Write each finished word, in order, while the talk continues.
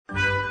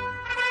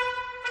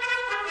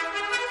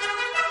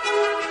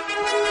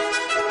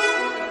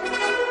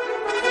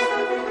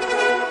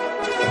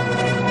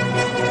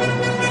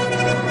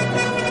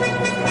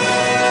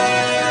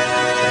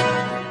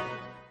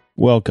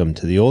Welcome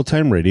to the Old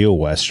Time Radio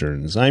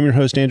Westerns. I'm your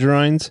host, Andrew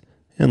Rhynes,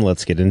 and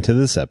let's get into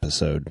this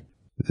episode.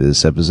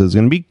 This episode is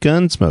going to be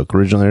Gunsmoke.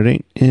 Original air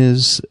date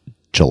is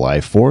July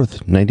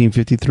 4th,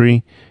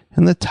 1953,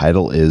 and the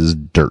title is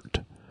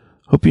Dirt.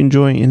 Hope you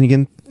enjoy, and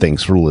again,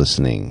 thanks for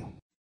listening.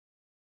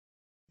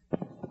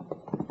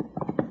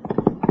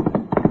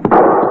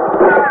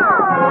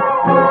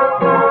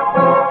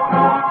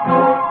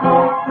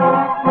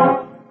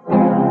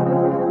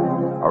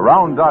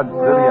 Around Dodge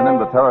City and in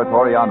the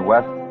territory on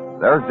West,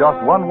 there's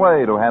just one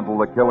way to handle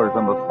the killers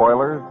and the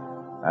spoilers,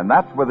 and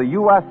that's with a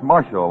U.S.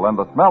 Marshal and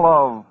the smell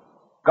of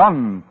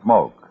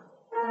Gunsmoke.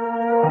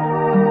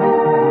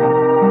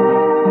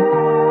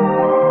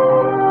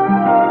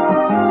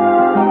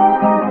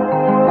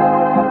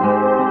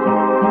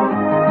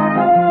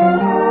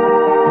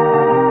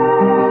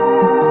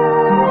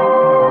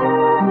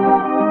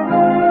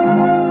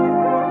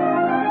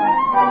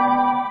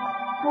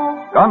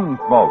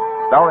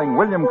 Gunsmoke, starring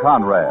William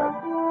Conrad.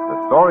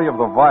 The story of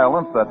the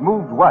violence that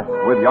moved west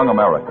with young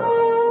America.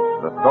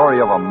 The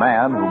story of a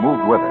man who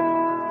moved with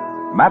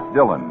it. Matt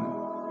Dillon,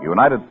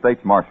 United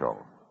States Marshal.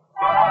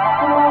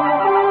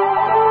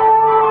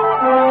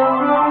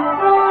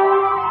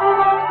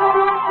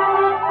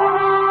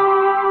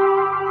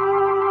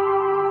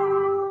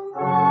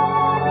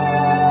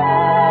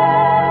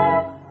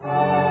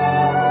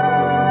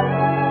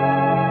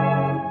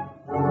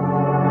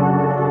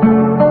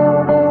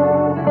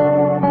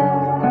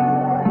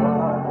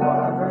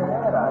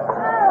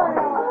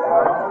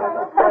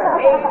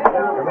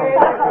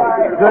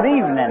 Good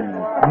evening,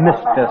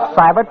 Mr.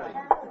 Sybert.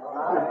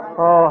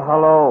 Oh,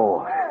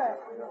 hello.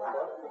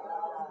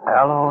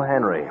 Hello,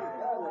 Henry.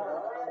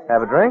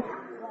 Have a drink?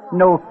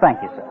 No, thank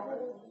you, sir.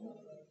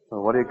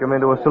 Well, what do you come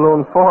into a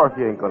saloon for if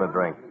you ain't going to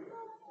drink?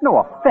 No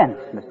offense,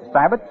 Mr.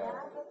 Sybert.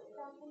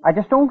 I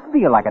just don't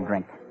feel like a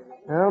drink.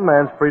 Well,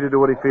 man's free to do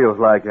what he feels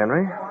like,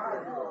 Henry.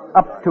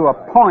 Up to a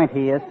point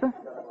he is, sir.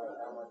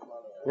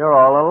 You're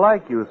all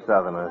alike, you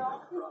Southerners.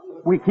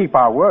 We keep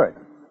our word.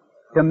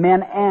 To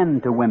men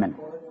and to women.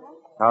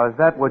 Now, is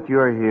that what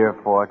you're here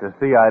for, to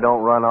see I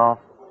don't run off?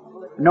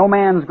 No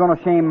man's going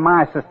to shame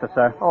my sister,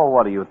 sir. Oh,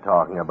 what are you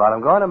talking about?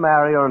 I'm going to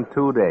marry her in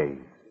 2 days.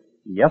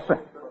 Yes, sir.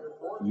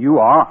 You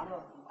are.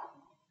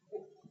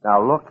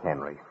 Now, look,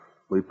 Henry.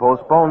 We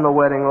postponed the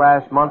wedding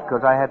last month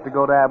because I had to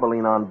go to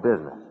Abilene on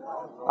business.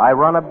 I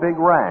run a big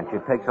ranch.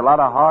 It takes a lot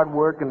of hard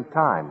work and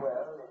time.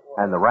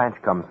 And the ranch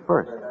comes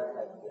first.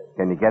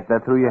 Can you get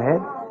that through your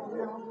head?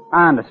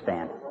 I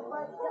understand.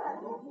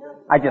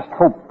 I just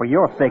hope for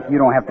your sake you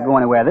don't have to go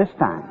anywhere this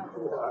time.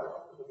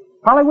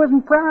 Polly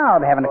wasn't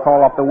proud having to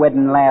call off the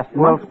wedding last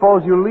Well, month.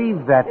 suppose you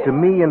leave that to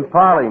me and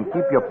Parley and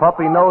keep your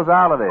puppy nose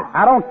out of this.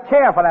 I don't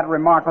care for that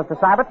remark, Mr.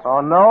 Sybert.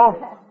 Oh, no?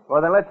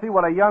 Well, then let's see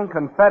what a young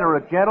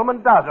Confederate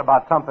gentleman does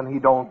about something he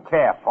don't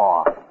care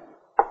for.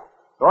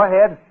 Go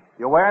ahead.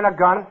 You're wearing a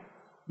gun.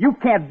 You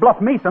can't bluff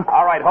me, sir.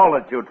 All right,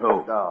 hold it, you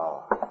two.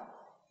 Oh.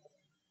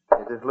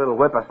 Get this little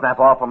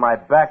whippersnapper off of my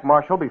back,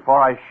 Marshal, before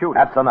I shoot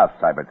him. That's enough,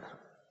 Syberts.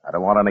 I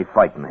don't want any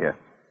fighting here.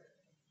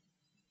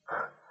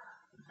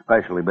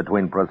 Especially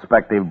between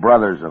prospective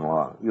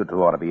brothers-in-law. You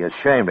two ought to be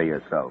ashamed of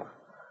yourselves.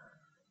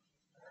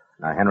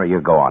 Now, Henry, you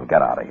go on.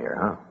 Get out of here,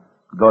 huh?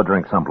 Go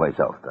drink someplace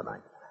else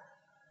tonight.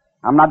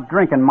 I'm not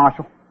drinking,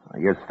 Marshal.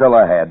 You're still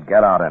ahead.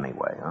 Get out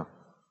anyway, huh?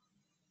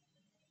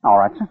 All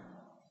right, sir.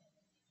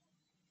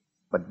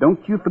 But don't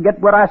you forget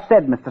what I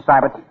said, Mr.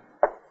 Sybert.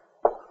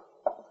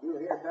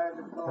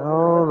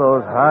 Oh,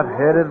 those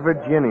hot-headed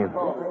Virginians.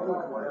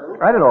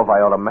 I don't know if I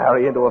ought to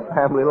marry into a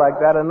family like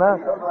that or not.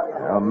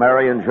 Well,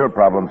 marrying's your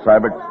problem,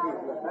 Syberts.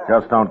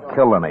 Just don't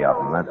kill any of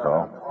them, that's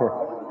all.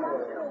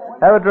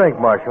 Have a drink,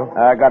 Marshal.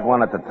 I got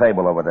one at the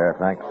table over there,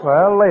 thanks.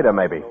 Well, later,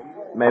 maybe.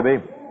 Maybe.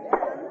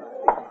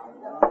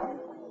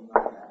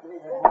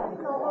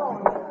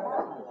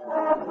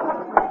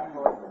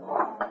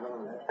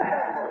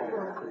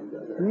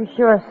 You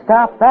sure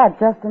stopped that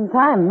just in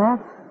time,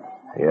 Matt.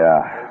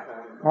 Yeah.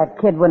 That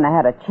kid wouldn't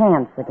have had a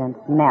chance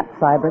against Nat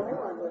Sybert.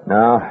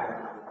 No,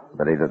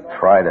 but he'd have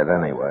tried it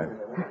anyway.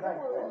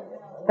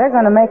 They're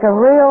going to make a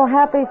real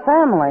happy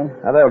family.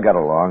 Now, they'll get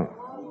along.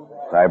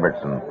 Syberts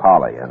and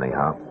Polly,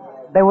 anyhow.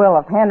 They will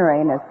if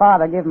Henry and his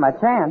father give them a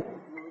chance.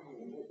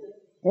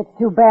 It's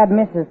too bad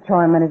Mrs.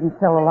 Troyman isn't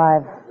still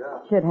alive.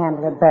 She'd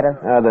handle it better.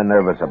 They're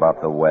nervous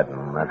about the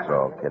wedding, that's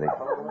all, Kitty.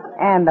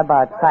 And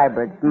about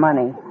Sybert's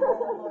money.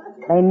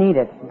 They need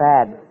it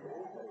bad.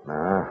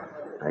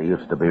 They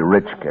used to be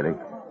rich, Kitty.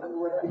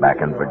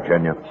 Back in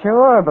Virginia.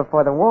 Sure,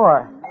 before the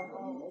war.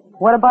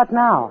 What about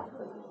now?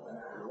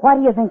 Why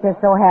do you think they're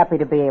so happy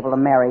to be able to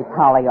marry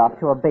Polly off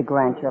to a big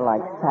rancher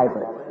like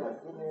Sybert?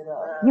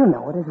 You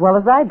know it as well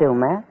as I do,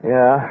 Matt.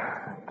 Yeah,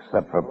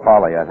 except for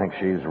Polly. I think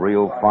she's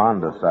real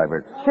fond of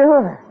Sybert.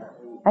 Sure.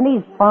 And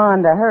he's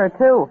fond of her,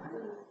 too.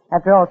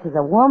 After all, she's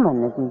a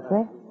woman, isn't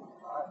she?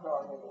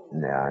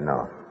 Yeah, I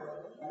know.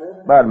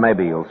 But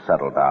maybe you'll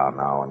settle down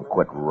now and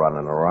quit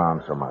running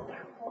around so much.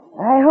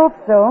 I hope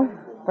so,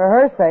 for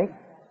her sake.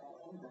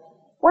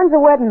 When's the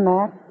wedding,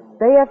 Matt?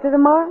 Day after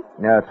tomorrow?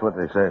 Yeah, that's what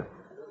they say.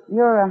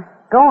 You're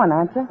going,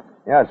 aren't you?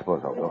 Yeah, I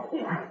suppose I'll go.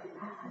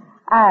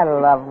 I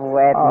love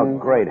weddings. Oh,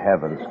 great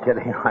heavens,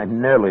 Kitty. I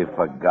nearly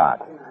forgot.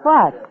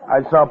 What?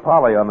 I saw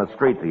Parley on the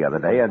street the other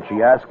day, and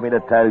she asked me to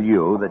tell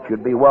you that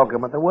you'd be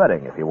welcome at the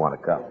wedding if you want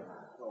to come.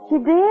 She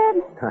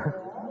did?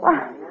 Well,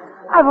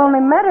 I've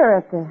only met her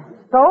at the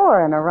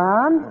store and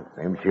around.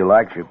 Seems she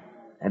likes you.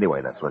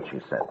 Anyway, that's what she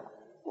said.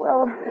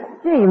 Well,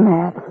 gee,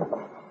 Matt.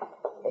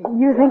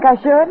 You think I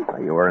should?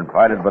 Well, you were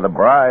invited by the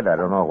bride. I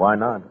don't know why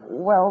not.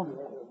 Well,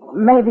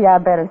 maybe I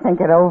better think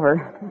it over.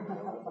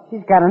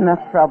 She's got enough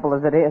trouble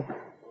as it is.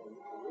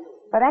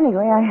 But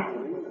anyway,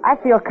 I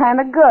feel kind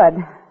of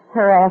good,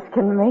 her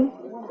asking me.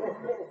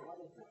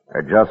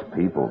 They're just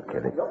people,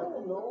 Kitty.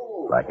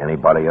 Like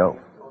anybody else.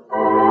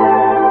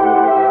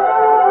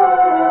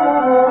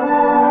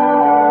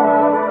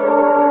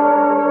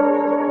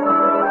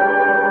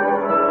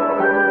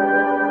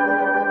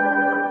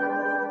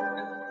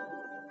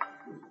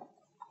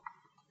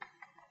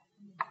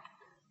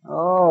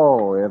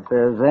 Oh, if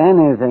there's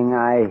anything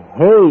I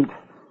hate,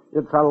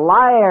 it's a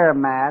liar,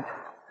 Matt.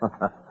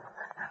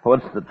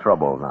 What's the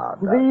trouble now,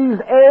 Doc? These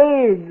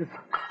eggs.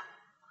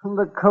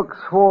 The cook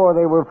swore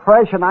they were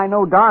fresh, and I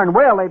know darn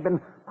well they've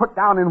been put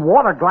down in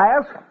water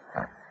glass.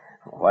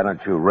 Why don't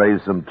you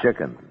raise some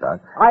chickens,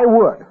 Doc? I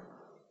would.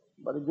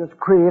 But it just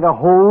create a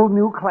whole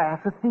new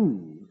class of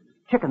thieves.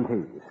 Chicken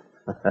thieves.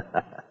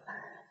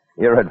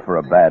 You're in for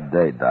a bad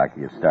day, Doc.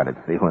 You started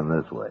feeling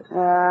this way.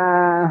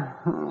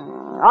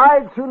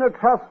 I'd sooner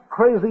trust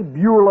Crazy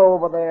Beulah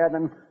over there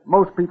than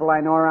most people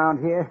I know around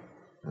here.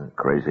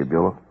 Crazy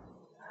Beulah?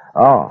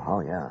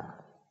 Oh, yeah.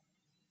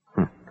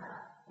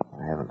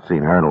 I haven't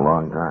seen her in a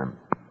long time.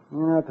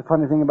 Yeah, that's the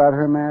funny thing about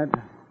her, Matt.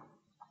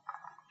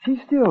 She's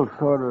still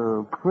sort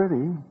of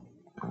pretty.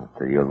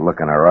 Till you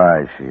look in her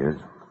eyes, she is.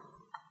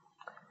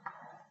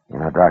 You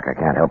know, Doc, I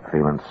can't help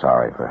feeling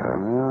sorry for her.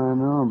 Well, I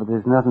know, but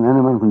there's nothing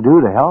anyone can do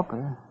to help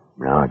her.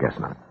 No, I guess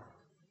not.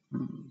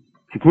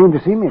 She came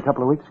to see me a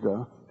couple of weeks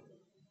ago.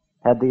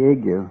 Had the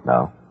ague.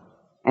 No?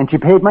 And she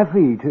paid my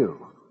fee, too.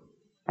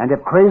 And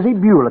if Crazy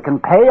Beulah can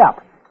pay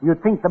up,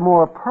 you'd think the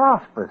more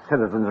prosperous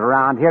citizens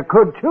around here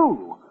could,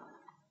 too.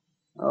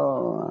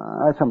 Oh,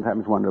 I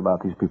sometimes wonder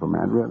about these people,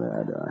 man. Really,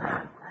 I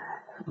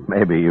do.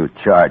 Maybe you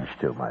charge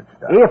too much,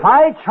 Doc. If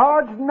I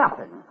charged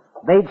nothing,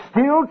 they'd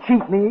still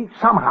cheat me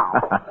somehow.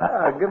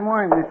 Good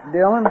morning, Mr.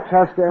 Dillon.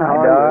 Chester.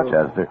 Hi, Doc.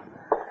 Chester.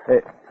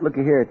 Hey,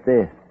 looky here at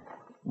this.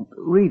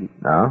 Read it.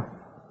 No?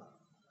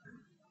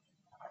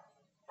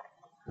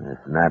 If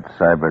Nat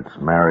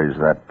Syberts marries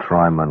that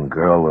Tryman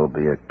girl, there'll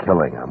be a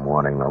killing. I'm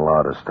warning the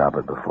law to stop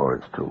it before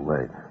it's too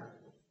late.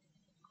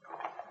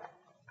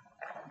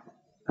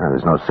 Oh,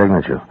 there's no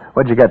signature.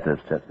 Where'd you get this,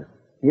 Chester?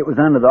 It was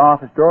under the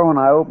office door when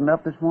I opened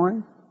up this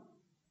morning.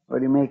 What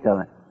do you make of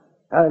it?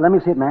 Let me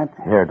see it, Matt.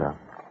 Here, Doc.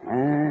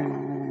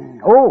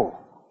 Oh,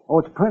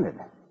 it's printed.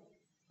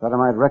 Thought I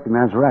might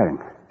recognize the writing.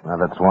 Well,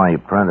 that's why you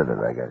printed it,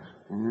 I guess.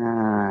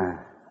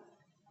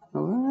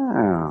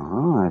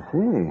 I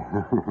see.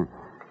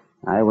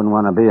 I wouldn't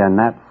want to be in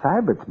Nat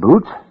Sybert's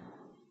boots.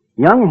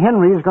 Young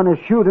Henry is going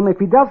to shoot him if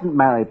he doesn't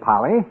marry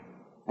Polly,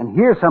 and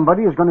here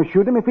somebody is going to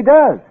shoot him if he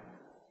does.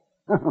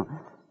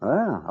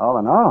 Well, all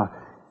in all,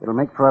 it'll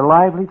make for a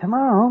lively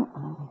tomorrow.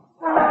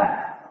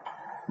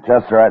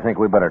 Chester, I think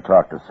we better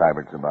talk to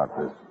Syberts about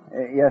this.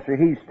 Yes, sir.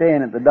 He's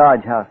staying at the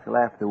Dodge House till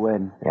after the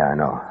wedding. Yeah, I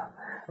know.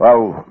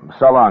 Well,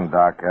 so long,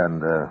 Doc,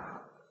 and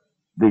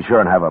be sure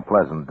and have a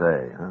pleasant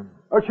day, huh?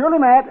 Oh, surely,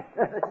 Matt.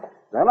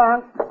 So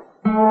long.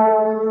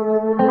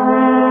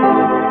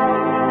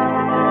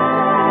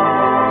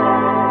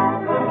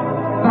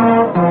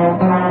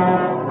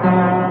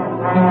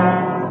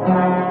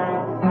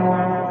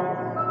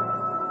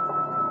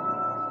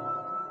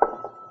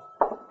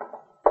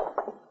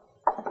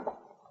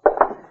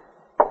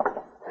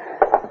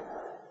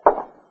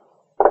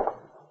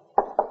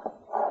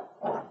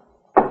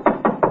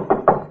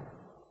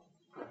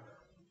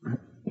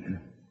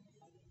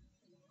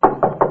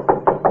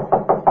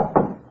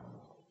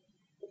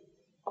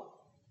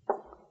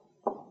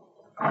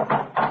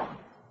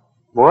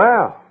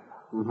 Well,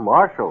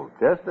 Marshal,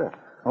 Chester.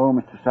 Oh,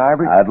 Mr.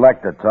 Syberts. I'd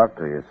like to talk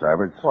to you,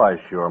 Syberts. Why,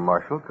 sure,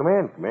 Marshal. Come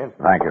in, come in.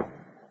 Thank you.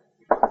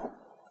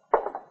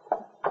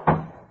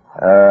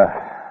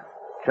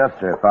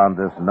 Chester found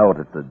this note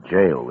at the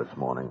jail this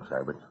morning,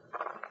 Syberts.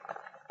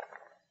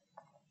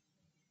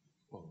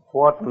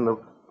 What in the...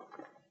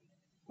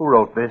 Who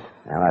wrote this?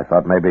 And I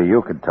thought maybe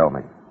you could tell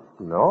me.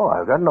 No,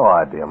 I've got no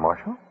idea,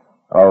 Marshal.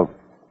 Oh,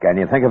 can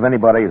you think of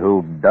anybody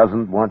who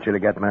doesn't want you to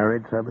get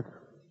married, Syberts?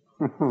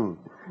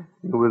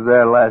 You was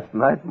there last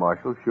night,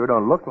 Marshal. Sure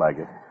don't look like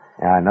it.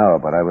 Yeah, I know,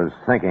 but I was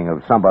thinking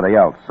of somebody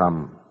else,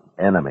 some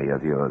enemy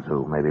of yours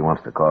who maybe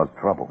wants to cause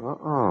trouble.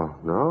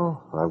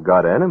 No. I've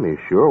got enemies,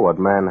 sure. What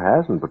man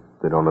hasn't? But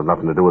they don't have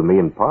nothing to do with me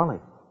and Parley.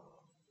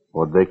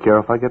 What'd they care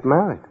if I get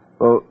married?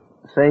 Well,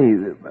 say,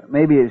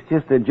 maybe it's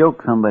just a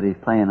joke somebody's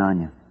playing on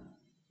you.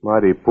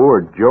 Mighty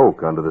poor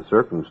joke under the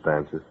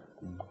circumstances.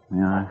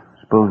 Yeah, I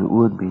suppose it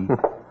would be.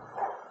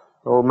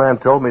 Old man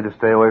told me to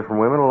stay away from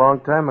women a long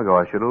time ago.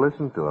 I should have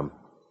listened to him.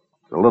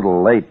 It's a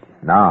little late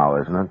now,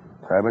 isn't it,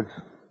 Syberts?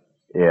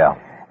 Yeah.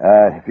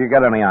 If you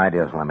got any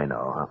ideas, let me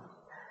know, huh?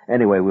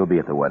 Anyway, we'll be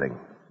at the wedding.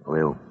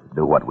 We'll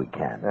do what we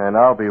can. And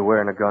I'll be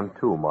wearing a gun,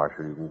 too,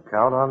 Marshal. You can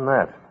count on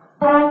that.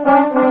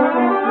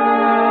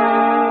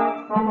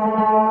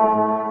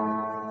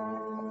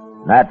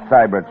 Nat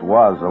Syberts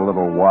was a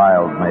little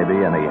wild,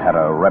 maybe, and he had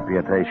a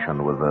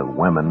reputation with the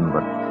women,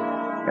 but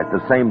at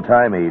the same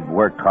time, he'd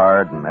worked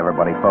hard, and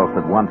everybody felt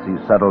that once he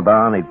settled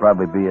down, he'd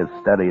probably be as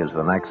steady as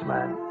the next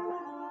man.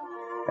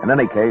 In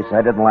any case,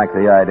 I didn't like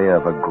the idea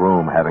of a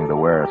groom having to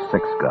wear a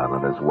six-gun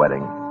at his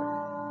wedding,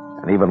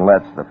 and even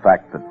less the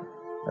fact that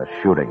a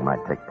shooting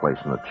might take place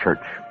in the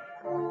church.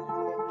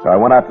 So I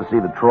went out to see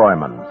the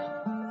Troymans.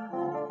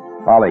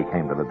 Parley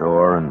came to the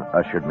door and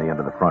ushered me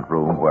into the front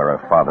room where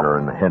her father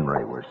and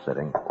Henry were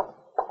sitting.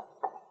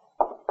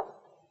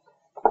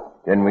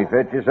 Can we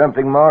fetch you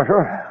something,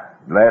 Marshal?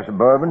 Glass of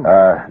bourbon?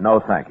 No,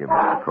 thank you,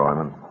 Mr.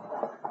 Troyman.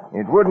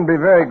 It wouldn't be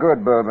very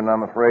good bourbon,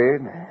 I'm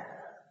afraid.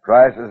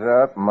 Prices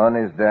up,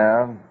 money's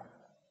down.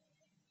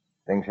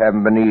 Things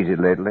haven't been easy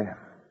lately.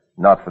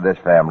 Not for this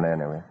family,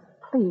 anyway.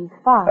 Please,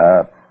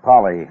 Father.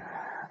 Polly,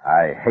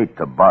 I hate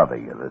to bother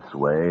you this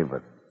way,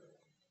 but,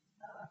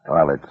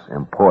 well, it's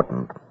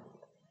important.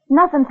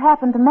 Nothing's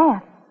happened to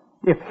Matt.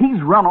 If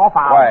he's run off,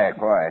 I'll...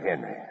 Quiet,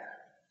 Henry.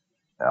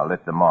 Now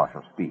let the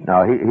Marshal speak.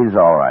 No, he's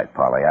all right,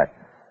 Polly.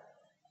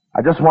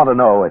 I just want to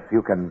know if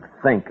you can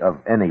think of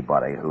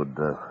anybody who'd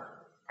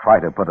try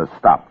to put a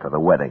stop to the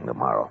wedding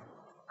tomorrow.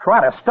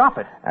 Try to stop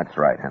it. That's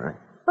right, Henry.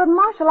 But,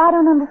 Marshal, I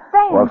don't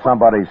understand. Well,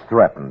 somebody's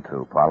threatened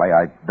to, Polly.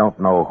 I don't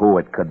know who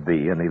it could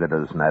be, and neither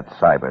does Nat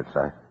Syberts.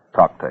 I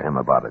talked to him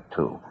about it,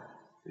 too.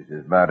 This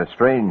is about as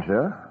strange,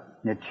 sir.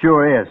 It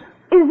sure is.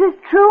 Is this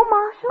true,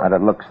 Marshal? And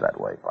it looks that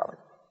way, Polly.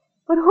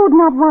 But who'd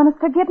not want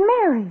us to get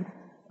married?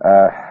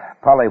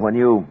 Polly, when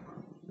you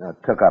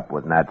took up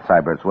with Nat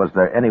Syberts, was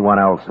there anyone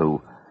else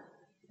who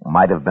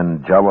might have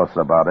been jealous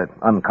about it?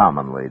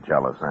 Uncommonly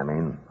jealous, I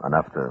mean.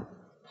 Enough to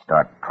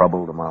start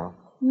trouble tomorrow?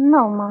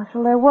 No,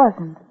 Marshal, there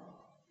wasn't.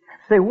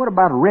 Say, what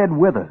about Red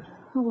Withers?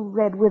 Oh,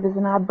 Red Withers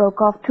and I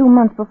broke off 2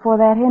 months before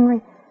that,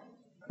 Henry.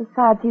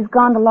 Besides, he's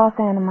gone to Los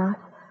Animas.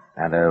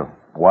 And there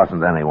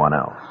wasn't anyone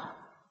else?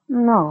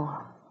 No.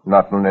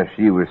 Not unless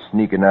she was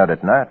sneaking out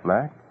at night,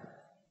 like.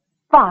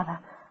 Father,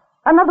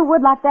 another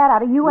word like that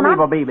out of you and Leave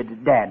a baby,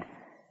 Dad.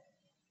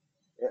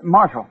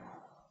 Marshal,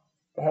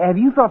 have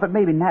you thought that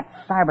maybe Nat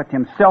Syberts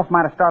himself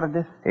might have started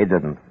this? He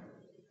didn't.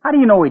 How do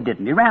you know he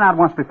didn't? He ran out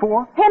once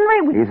before.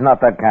 Henry, He's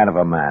not that kind of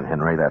a man,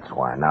 Henry, that's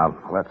why. Now,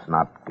 let's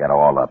not get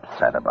all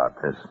upset about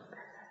this.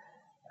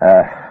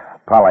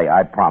 Polly,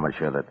 I promise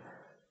you that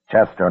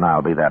Chester and I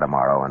will be there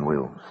tomorrow, and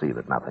we'll see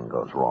that nothing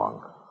goes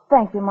wrong.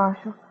 Thank you,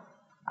 Marshal.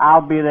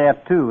 I'll be there,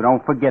 too.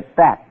 Don't forget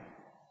that.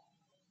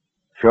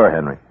 Sure,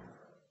 Henry.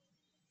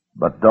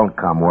 But don't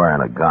come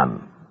wearing a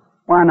gun.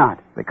 Why not?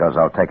 Because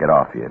I'll take it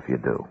off you if you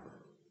do.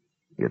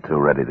 You're too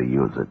ready to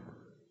use it.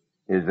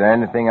 Is there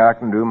anything I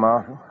can do,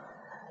 Marshal?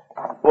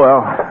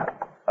 Well,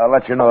 I'll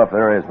let you know if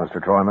there is, Mr.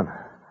 Troyman.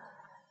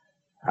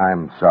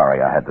 I'm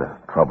sorry I had to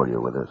trouble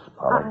you with this,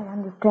 Polly. I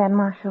understand,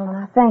 Marshal, and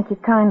I thank you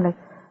kindly.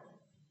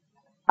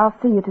 I'll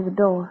see you to the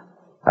door.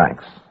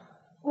 Thanks.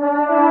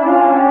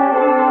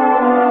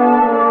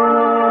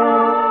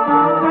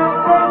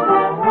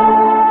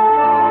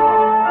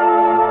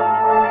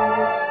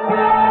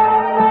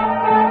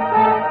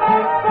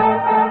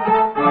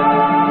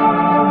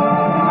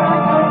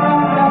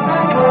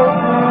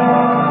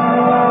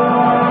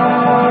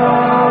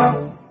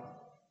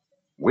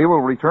 We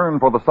will return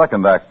for the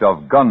second act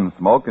of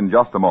Gunsmoke in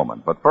just a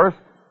moment. But first,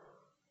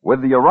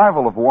 with the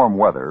arrival of warm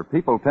weather,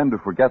 people tend to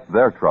forget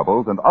their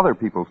troubles and other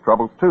people's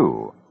troubles,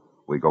 too.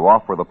 We go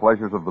off for the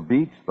pleasures of the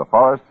beach, the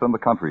forests, and the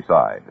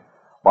countryside.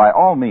 By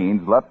all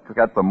means, let's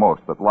get the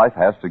most that life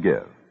has to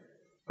give.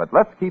 But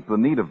let's keep the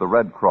need of the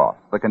Red Cross,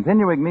 the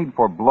continuing need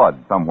for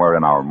blood, somewhere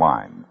in our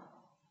minds.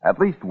 At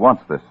least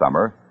once this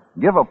summer,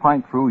 give a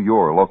pint through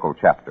your local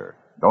chapter.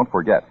 Don't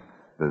forget,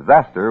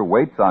 disaster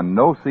waits on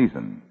no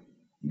season.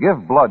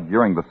 Give blood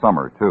during the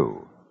summer,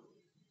 too.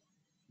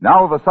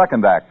 Now the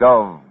second act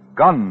of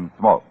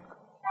Gunsmoke.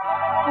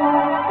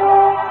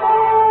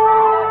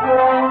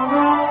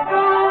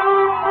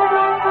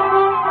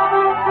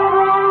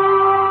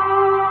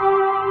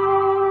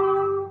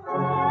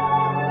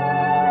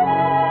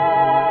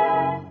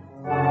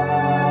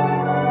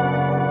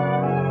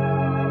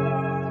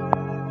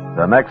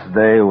 The next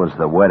day was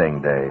the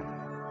wedding day,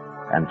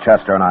 and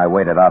Chester and I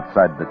waited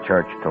outside the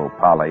church till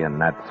Parley and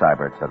Nat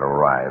Syberts had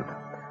arrived.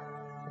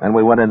 Then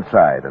we went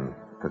inside and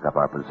took up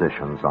our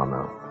positions on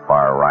the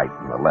far right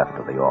and the left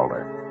of the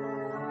altar,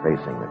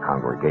 facing the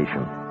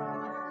congregation.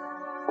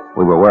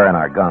 We were wearing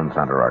our guns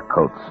under our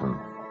coats, and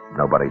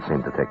nobody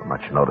seemed to take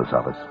much notice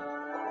of us.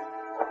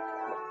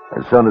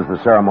 As soon as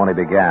the ceremony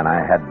began, I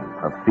had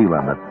a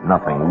feeling that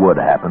nothing would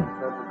happen.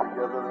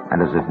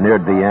 And as it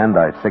neared the end,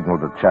 I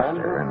signaled to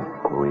Chester, and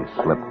we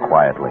slipped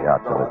quietly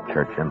out to the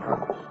church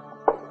entrance.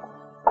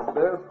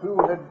 Their two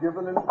had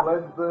given and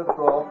pledged their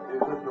troth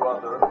either to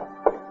other,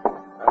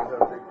 and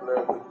have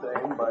declared the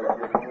same by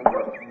giving in the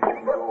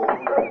gold.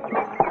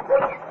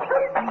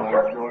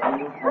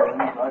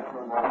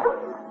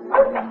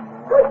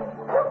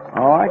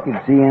 All I could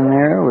see in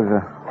there was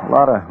a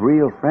lot of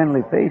real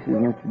friendly faces,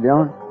 Mr.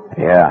 Dillon.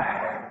 Yeah.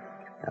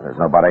 There's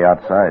nobody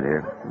outside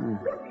here.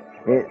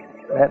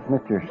 That's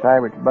Mr.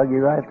 Sybert's buggy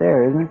right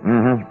there, isn't it?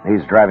 Mm-hmm.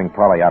 He's driving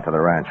Parley out to the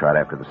ranch right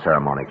after the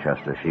ceremony,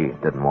 Chester. She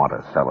didn't want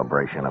a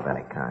celebration of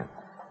any kind.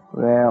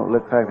 Well, it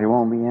looks like there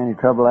won't be any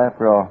trouble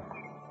after all.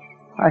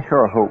 I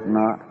sure hope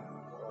not.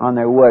 On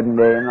their wedding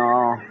day and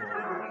all.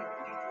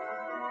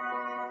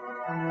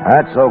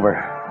 That's over.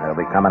 They'll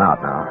be coming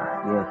out now.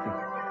 Yes, sir.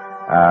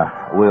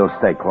 We'll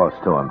stay close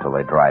to them till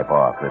they drive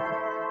off. It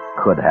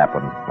could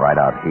happen right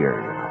out here,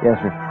 you know.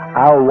 Yes, sir.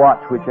 I'll watch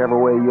whichever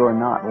way you're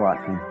not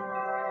watching.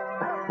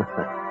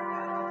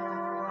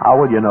 How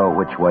will you know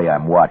which way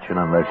I'm watching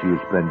unless you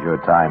spend your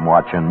time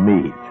watching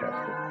me,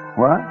 Chester?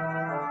 What?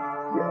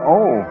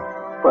 Oh,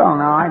 well,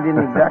 now, I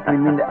didn't exactly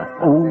mean to...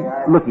 Oh,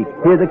 looky,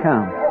 here they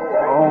come.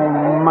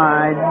 Oh,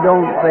 my,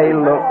 don't they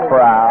look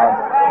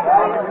proud.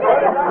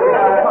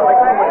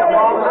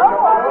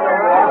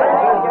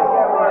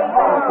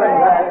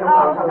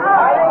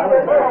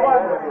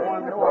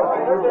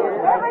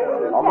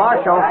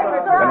 Marshal.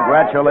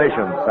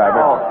 Congratulations,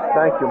 Cybert. Oh,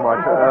 thank you,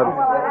 Marshal.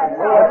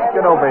 Let's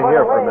get over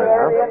here for a minute,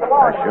 huh?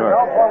 Sure.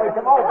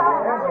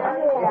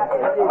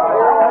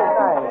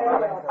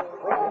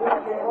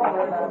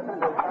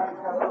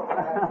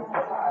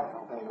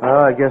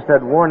 I guess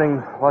that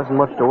warning wasn't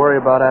much to worry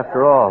about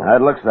after all.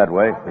 It looks that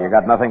way. You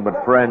got nothing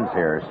but friends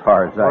here, as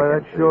far as I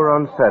can That sure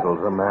unsettles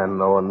a man,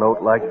 though, a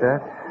note like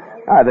that.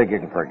 I think you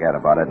can forget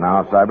about it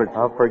now, Cybert.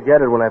 I'll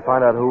forget it when I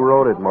find out who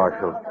wrote it,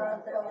 Marshal.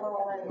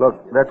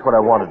 Look, that's what I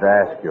wanted to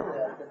ask you.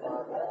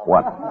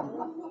 What?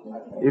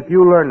 If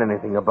you learn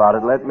anything about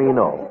it, let me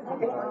know.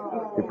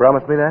 You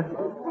promise me that?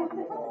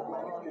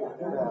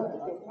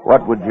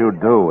 What would you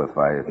do if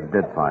I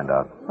did find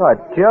out?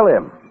 I'd kill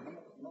him.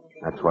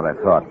 That's what I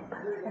thought.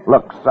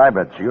 Look,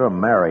 Cybert, you're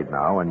married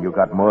now, and you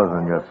got more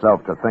than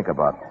yourself to think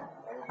about.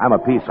 I'm a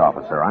peace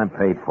officer. I'm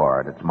paid for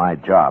it. It's my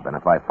job. And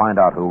if I find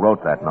out who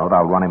wrote that note,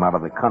 I'll run him out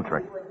of the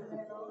country.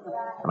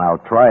 And I'll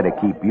try to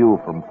keep you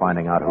from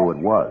finding out who it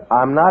was.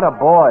 I'm not a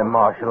boy,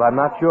 Marshal. I'm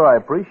not sure I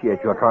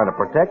appreciate your trying to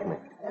protect me.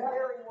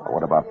 Well,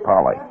 what about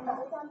Parley?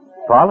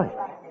 Parley?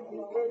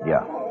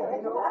 Yeah.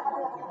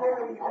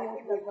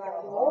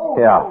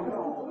 Yeah.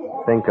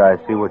 Think I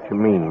see what you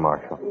mean,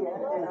 Marshal.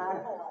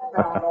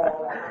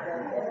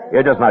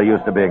 You're just not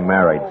used to being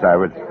married,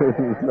 Cybert.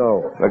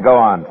 No. But go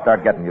on.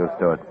 Start getting used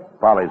to it.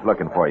 Parley's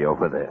looking for you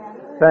over there.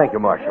 Thank you,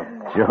 Marshal.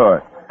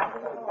 Sure.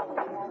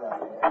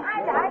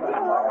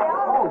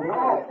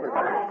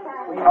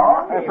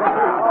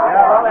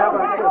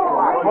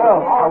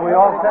 Well, are we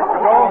all set to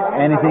go?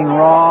 Anything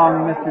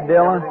wrong, Mr.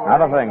 Dillon?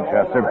 Not a thing,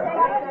 Chester.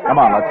 Come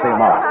on, let's see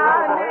him off.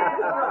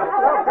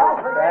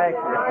 Thank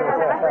you.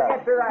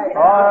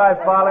 All right,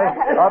 Polly.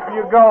 Up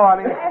you go,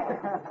 honey.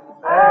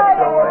 That's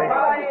the way.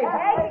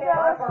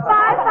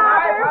 Bye,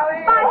 Father.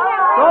 Bye,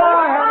 Henry. Go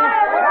on, honey.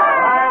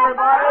 Bye,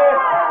 everybody.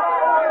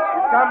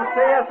 Come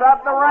see us up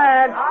the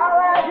ranch.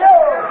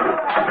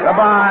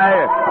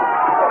 Goodbye.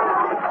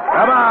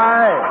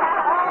 Goodbye.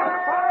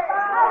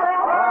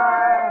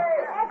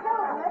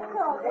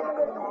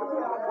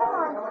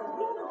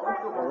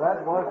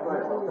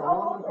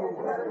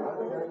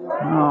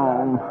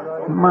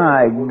 Oh,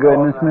 my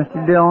goodness,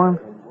 Mr. Dillon.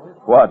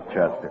 What,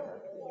 Chester?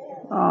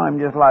 Oh, I'm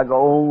just like an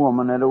old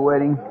woman at a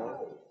wedding.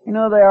 You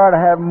know, they ought to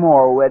have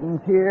more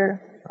weddings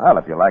here. Well,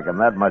 if you like him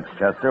that much,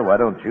 Chester, why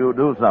don't you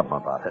do something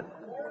about it?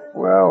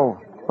 Well,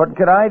 what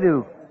could I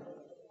do?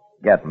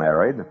 Get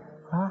married.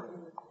 Huh?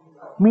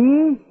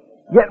 Me?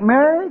 Get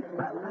married?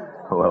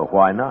 Well,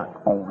 why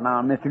not? Oh,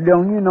 now, Mr.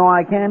 Dillon, you know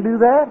I can't do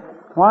that.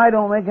 Why, I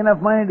don't make enough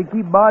money to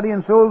keep body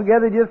and soul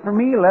together just for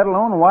me, let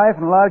alone a wife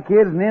and a lot of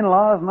kids and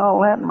in-laws and all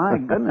that. My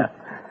goodness.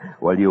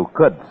 Well, you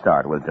could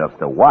start with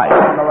just a wife.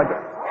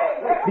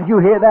 Did you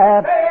hear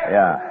that?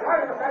 Yeah.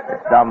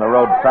 It's down the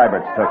road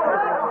Cybert's took.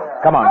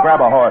 Come on, grab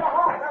a horse.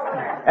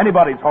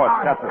 Anybody's horse,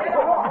 Chester.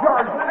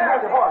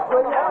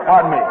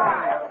 Pardon me.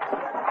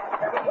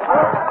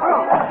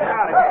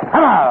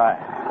 Come on.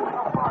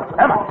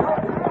 Come on.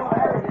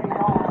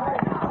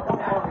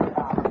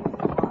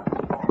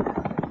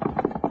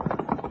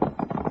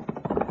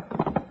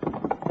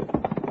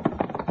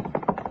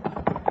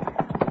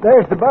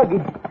 There's the buggy.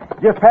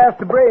 Just past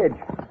the bridge.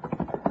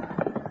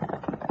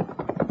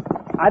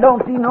 I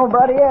don't see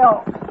nobody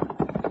else.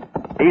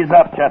 Ease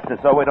up, Chester,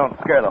 so we don't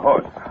scare the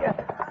horse.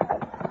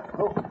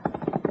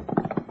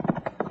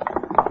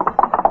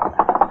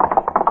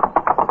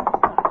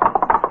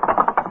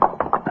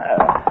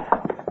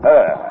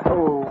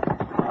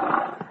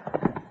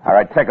 All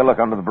right, take a look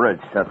under the bridge,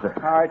 Chester.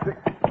 All right, sir.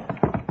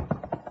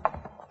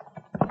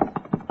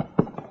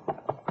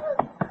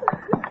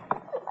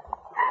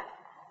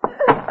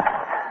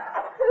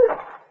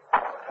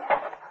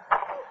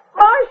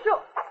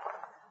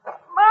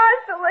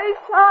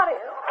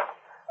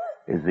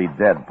 Is he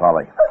dead,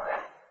 Polly?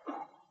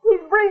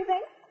 He's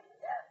breathing.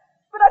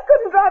 But I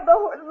couldn't drive the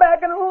horse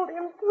back and hold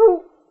him,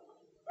 too.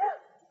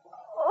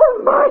 Oh,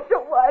 Oh,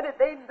 Marshal, why did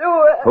they do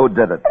it? Who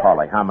did it,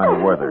 Parley? How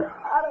many were there?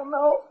 I don't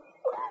know.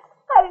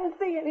 I didn't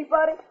see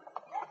anybody.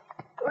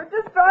 We were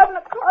just driving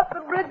across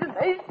the bridge and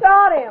they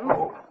shot him.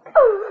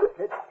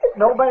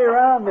 Nobody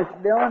around,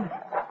 Mr. Dillon.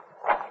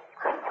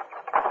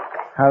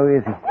 How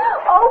is he?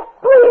 Oh,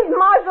 please,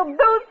 Marshal,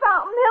 do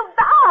something. He'll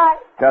die.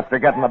 Chester,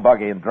 get in the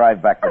buggy and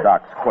drive back to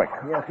docks, quick.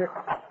 Yes, sir.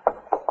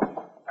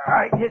 All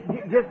right,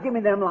 just give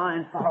me them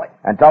lines, Polly.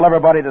 And tell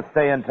everybody to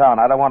stay in town.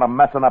 I don't want them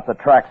messing up the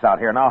tracks out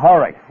here. Now,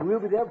 hurry. We'll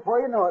be there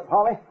before you know it,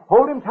 Polly.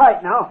 Hold him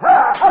tight now.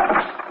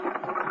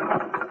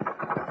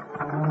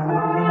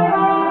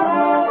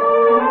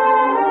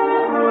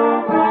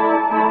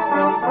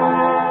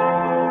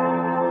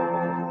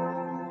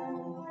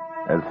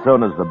 As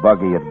soon as the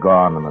buggy had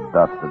gone and the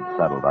dust had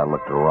settled, I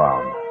looked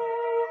around.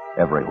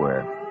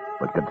 Everywhere,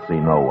 but could see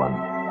no one.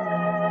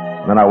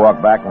 Then I walked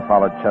back and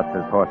followed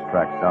Chester's horse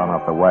tracks down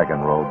off the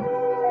wagon road.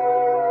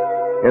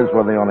 His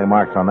were the only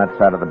marks on that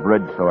side of the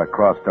bridge, so I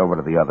crossed over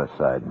to the other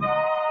side.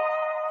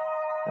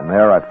 And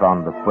there I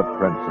found the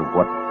footprints of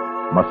what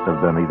must have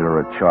been either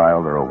a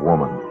child or a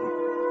woman.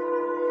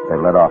 They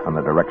led off in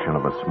the direction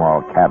of a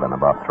small cabin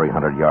about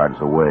 300 yards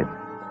away.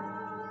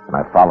 And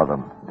I followed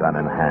them, gun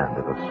in hand,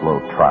 at a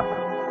slow trot.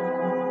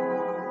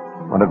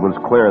 When it was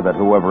clear that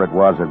whoever it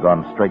was had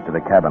gone straight to the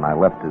cabin, I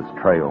left his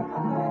trail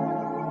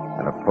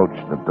and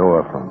approached the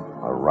door from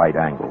a right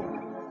angle.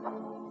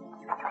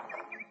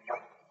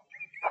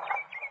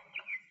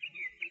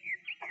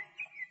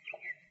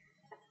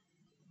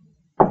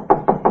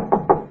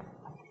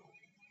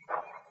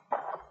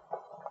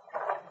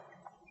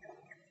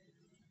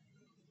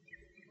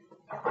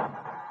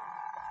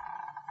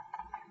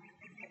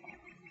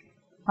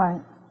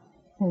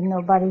 There's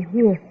nobody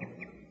here.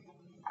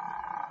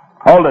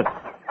 Hold it.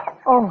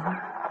 Oh,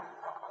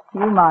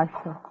 you,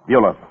 Marshal.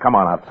 Beulah, come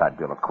on outside,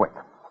 Beulah, quick.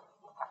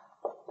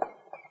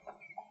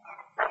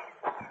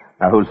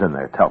 Now, who's in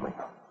there? Tell me.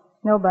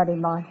 Nobody,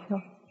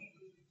 Marshal.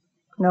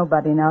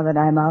 Nobody now that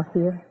I'm out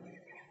here.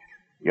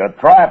 You're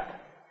trapped.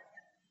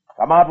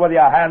 Come out with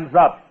your hands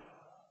up.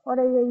 What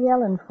are you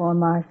yelling for,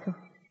 Marshal?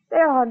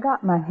 There, I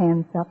got my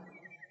hands up.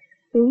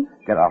 See?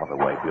 Get out of the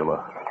way,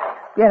 Beulah.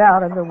 Get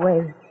out of the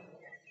way.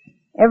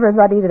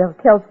 Everybody that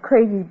tells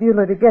Crazy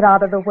Beulah to get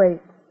out of the way.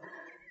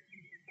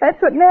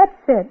 That's what Nat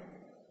said.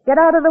 Get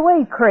out of the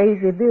way,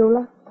 Crazy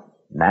Beulah.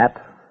 Nat?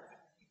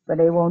 But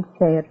they won't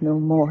say it no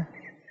more.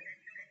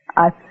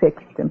 I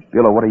fixed him.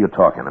 Beulah, what are you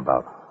talking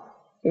about?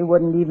 He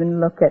wouldn't even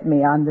look at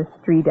me on the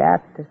street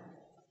after.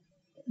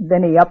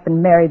 Then he up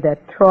and married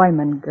that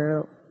Troyman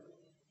girl.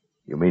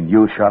 You mean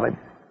you shot him?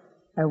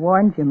 I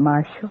warned you,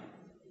 Marshal.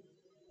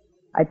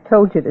 I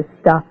told you to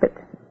stop it.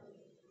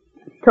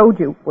 I told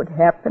you what would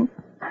happen.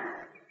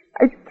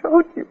 I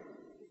told you.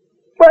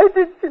 Why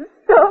did you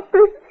stop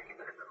it?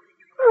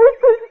 Why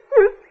did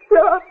you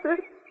stop it?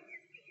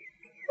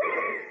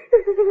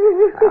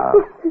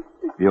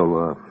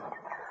 Beulah,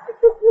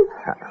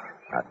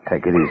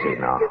 take it easy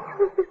now.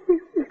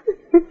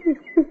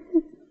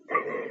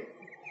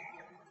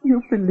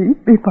 You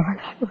believe me,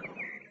 Marshal?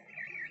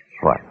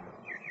 What?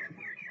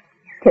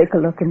 Take a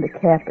look in the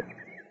cabin.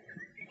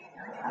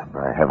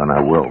 By heaven,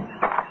 I will.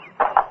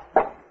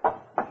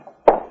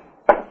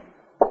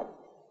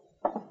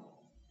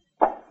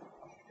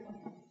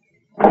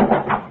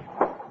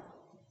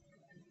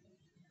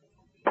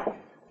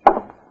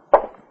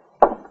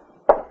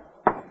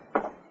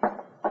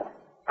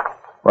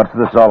 What's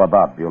this all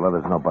about, Beulah?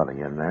 There's nobody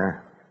in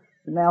there.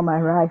 Now my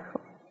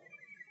rifle.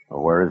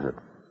 Well, where is it?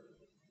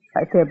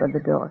 Right there by the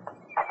door.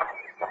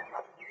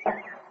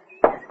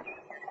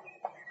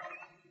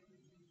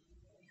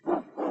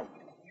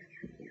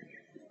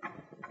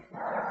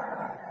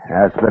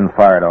 Yeah, it's been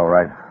fired, all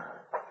right.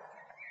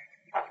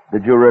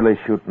 Did you really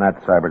shoot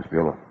Nat Syberts,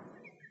 Beulah?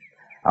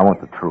 I want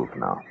the truth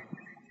now.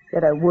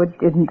 Said I would,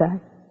 didn't I?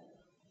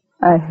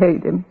 I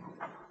hate him.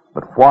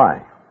 But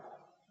why?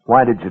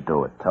 Why did you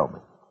do it? Tell me.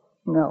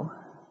 No.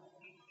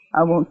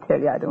 I won't tell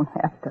you. I don't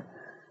have to.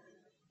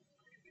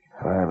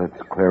 Well,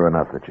 it's clear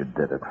enough that you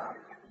did it.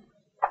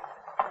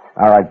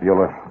 All right,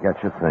 Beulah,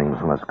 get your things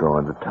and let's go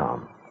into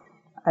town.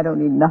 I don't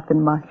need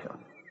nothing, Marshal.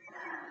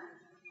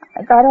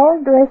 I got all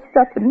dressed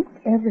up and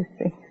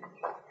everything.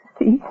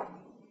 See?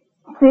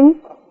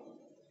 See?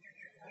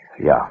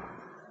 Yeah.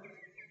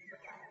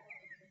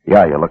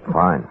 Yeah, you look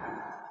fine.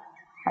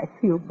 I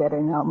feel better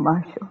now,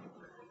 Marshal.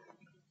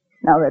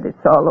 Now that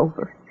it's all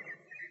over.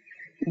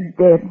 He's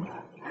dead.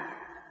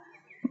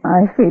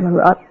 I feel a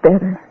lot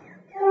better.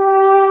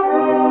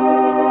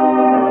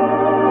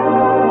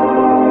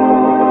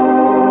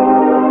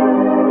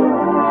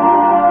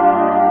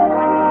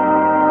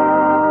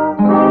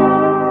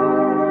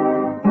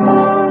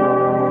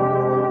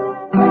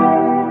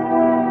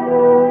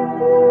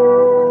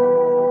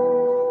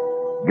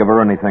 Give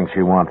her anything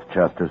she wants,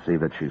 Chester. See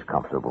that she's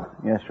comfortable.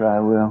 Yes, sir, I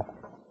will.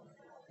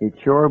 It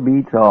sure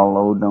beats all,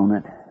 though, don't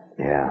it?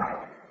 Yeah.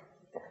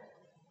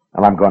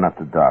 Well, I'm going up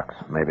to docks.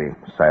 Maybe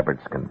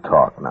Syberts can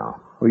talk now.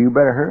 Well, you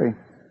better hurry.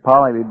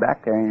 Polly will be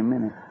back there in a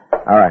minute.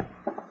 All right.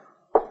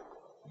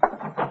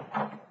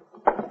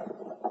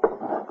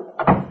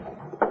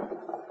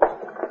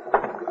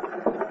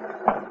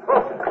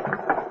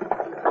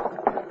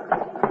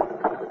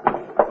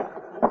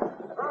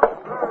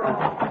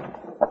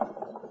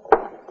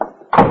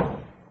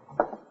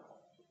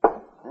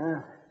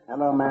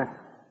 Well, Matt,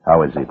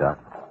 How is he, Doc?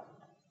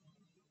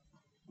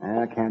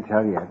 I can't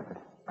tell yet.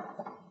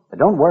 But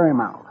don't wear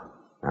him out.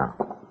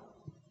 No.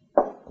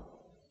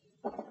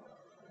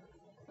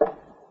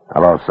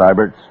 Hello,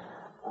 Syberts.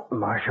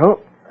 Marshal,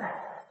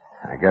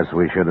 I guess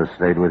we should have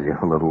stayed with you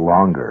a little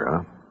longer,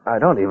 huh? I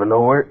don't even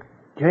know where it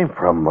came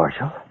from,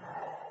 Marshal.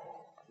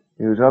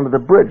 He was under the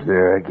bridge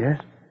there, I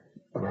guess.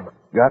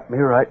 Got me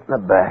right in the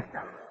back.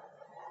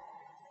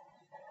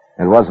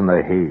 It wasn't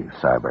a he,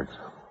 Syberts.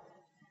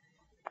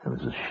 It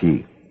was a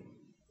she.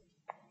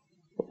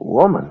 A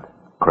woman?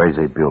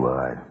 Crazy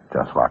Beulah. I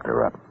just locked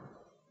her up.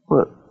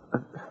 Well,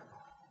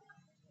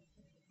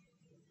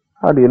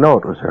 how do you know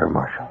it was her,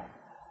 Marshal?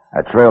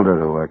 I trailed her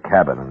to her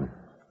cabin, and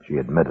she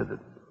admitted it.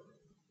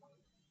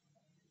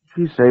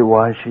 Did she say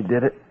why she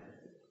did it?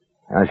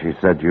 And she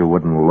said you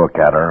wouldn't look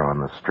at her on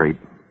the street.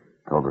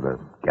 Told her to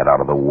get out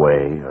of the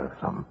way or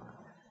something.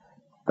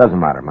 Doesn't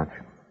matter much.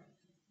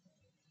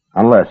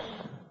 Unless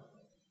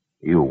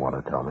you want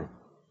to tell me.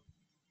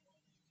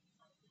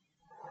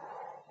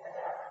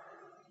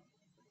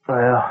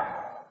 Well,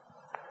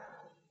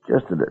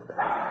 just that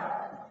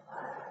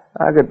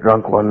I got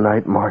drunk one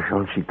night, Marshal,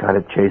 and she kind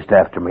of chased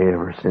after me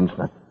ever since,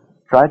 and I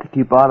tried to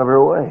keep out of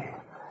her way.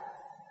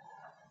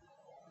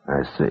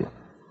 I see.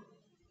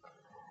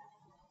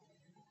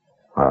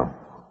 Well,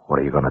 what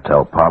are you going to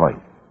tell Parley?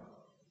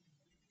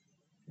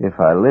 If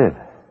I live.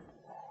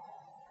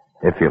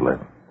 If you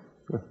live.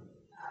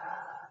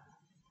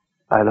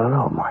 I don't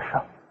know,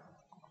 Marshal.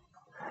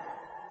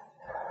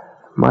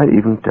 Might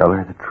even tell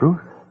her the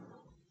truth.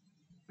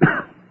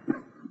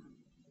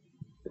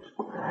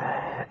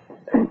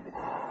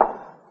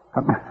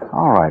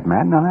 All right,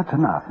 Matt. Now, that's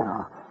enough.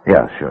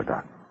 Yeah, sure,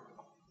 Doc.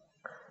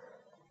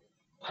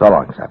 So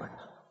long, Syberts.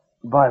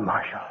 Bye,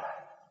 Marshal.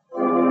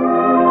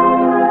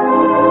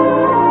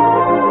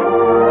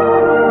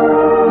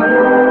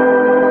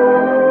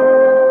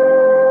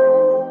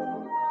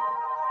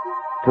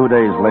 2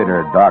 days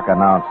later, Doc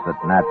announced that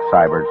Nat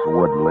Syberts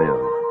would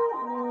live.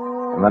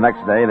 And the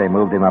next day, they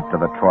moved him up to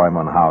the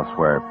Troyman house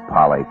where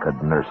Polly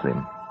could nurse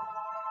him.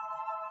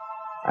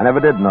 I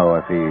never did know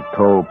if he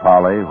told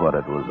Polly what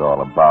it was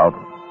all about.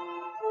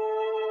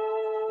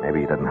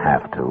 Maybe he didn't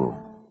have to.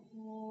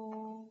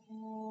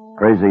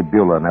 Crazy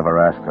Beulah never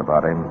asked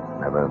about him,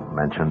 never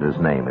mentioned his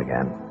name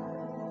again.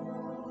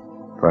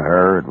 For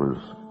her, it was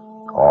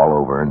all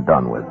over and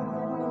done with.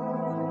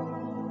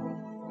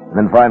 And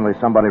then finally,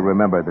 somebody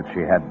remembered that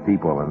she had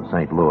people in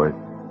St. Louis.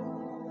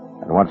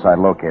 And once I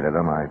located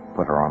them, I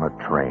put her on a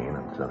train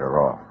and sent her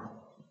off.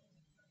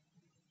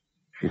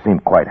 She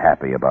seemed quite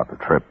happy about the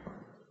trip.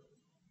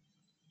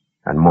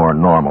 And more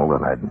normal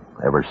than I'd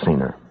ever seen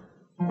her.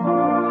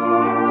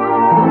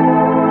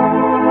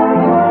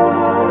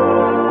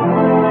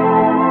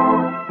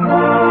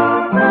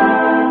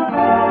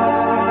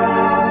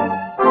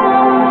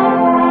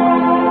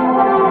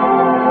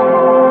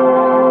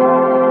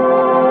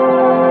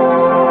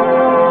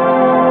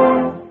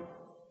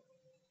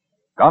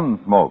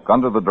 Gunsmoke,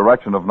 under the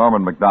direction of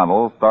Norman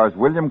Macdonnell, stars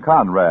William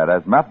Conrad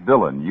as Matt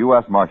Dillon,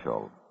 U.S.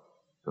 Marshal.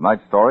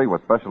 Tonight's story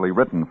was specially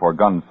written for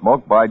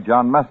Gunsmoke by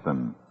John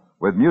Meston,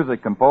 with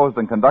music composed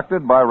and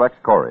conducted by Rex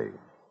Koury.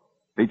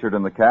 Featured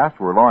in the cast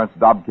were Lawrence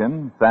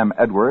Dobkin, Sam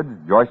Edwards,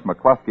 Joyce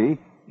McCluskey,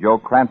 Joe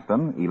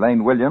Cranston,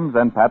 Elaine Williams,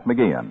 and Pat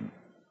McGeehan.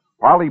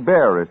 Parley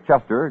Baer is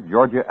Chester,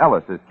 Georgia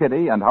Ellis is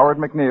Kitty, and Howard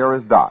McNear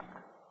is Doc.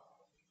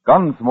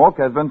 Gunsmoke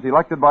has been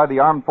selected by the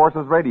Armed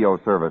Forces Radio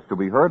Service to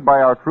be heard by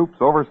our troops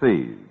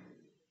overseas.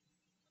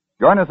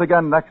 Join us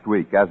again next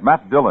week as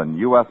Matt Dillon,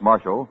 U.S.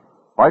 Marshal,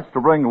 fights to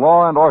bring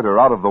law and order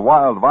out of the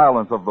wild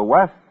violence of the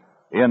West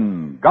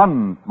in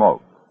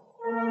Gunsmoke.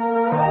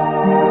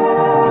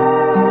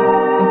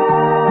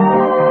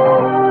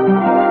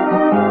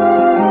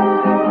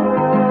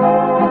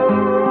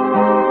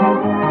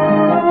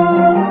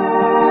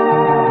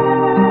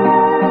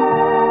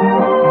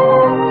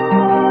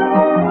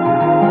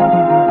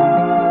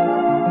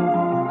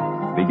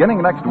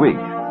 Beginning next week,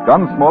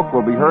 Gunsmoke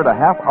will be heard a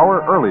half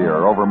hour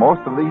earlier over most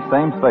of these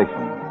same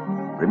stations.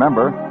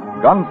 Remember,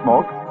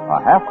 Gunsmoke,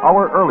 a half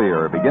hour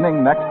earlier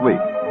beginning next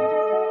week.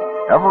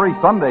 Every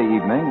Sunday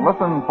evening,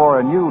 listen for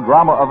a new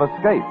drama of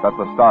escape at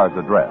the Star's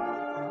Address.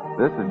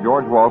 This is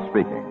George Walsh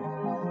speaking.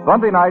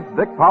 Sunday nights,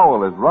 Dick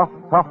Powell is rough,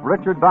 tough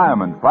Richard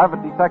Diamond,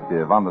 private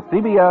detective on the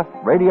CBS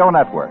Radio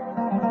Network.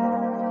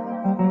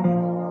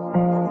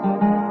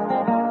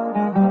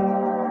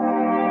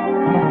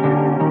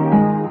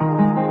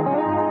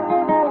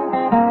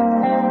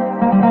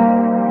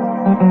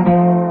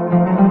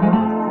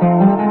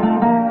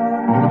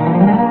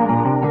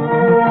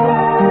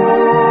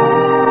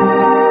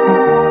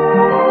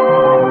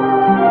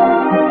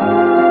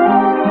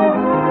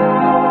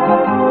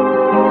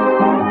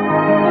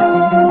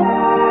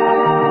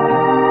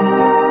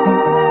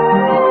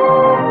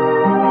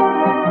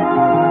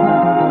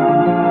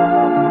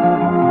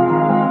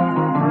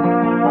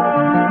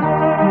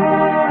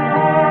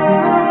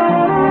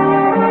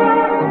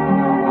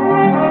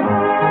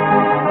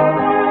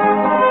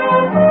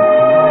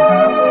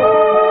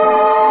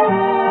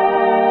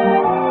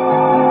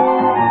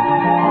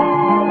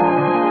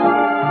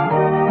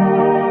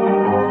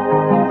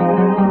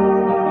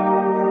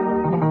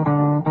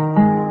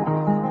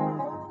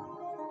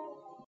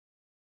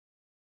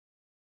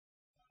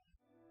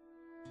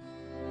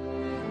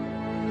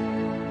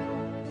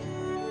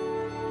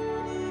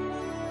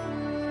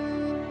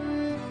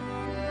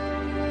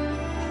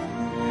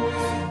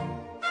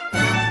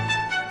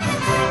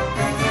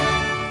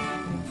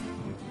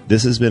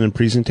 This has been a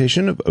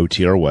presentation of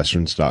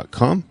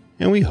OTRWesterns.com,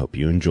 and we hope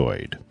you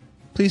enjoyed.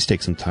 Please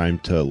take some time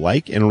to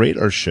like and rate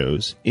our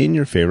shows in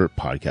your favorite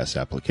podcast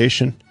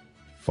application.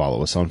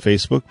 Follow us on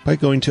Facebook by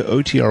going to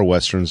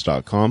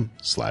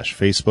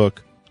OTRWesterns.com/Facebook.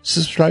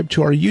 Subscribe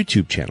to our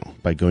YouTube channel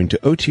by going to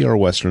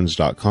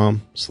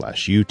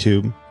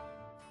OTRWesterns.com/YouTube.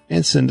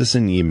 And send us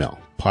an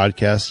email,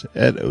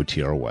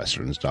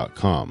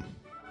 podcast@OTRWesterns.com.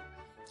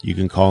 You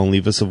can call and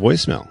leave us a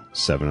voicemail,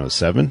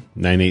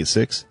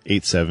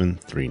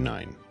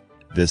 707-986-8739.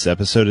 This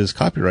episode is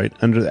copyright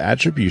under the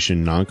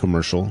Attribution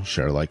Non-Commercial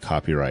Share Alike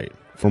Copyright.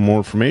 For more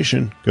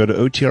information, go to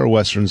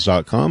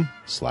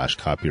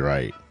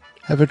OTRWesterns.com/copyright.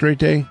 Have a great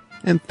day,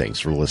 and thanks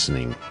for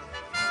listening.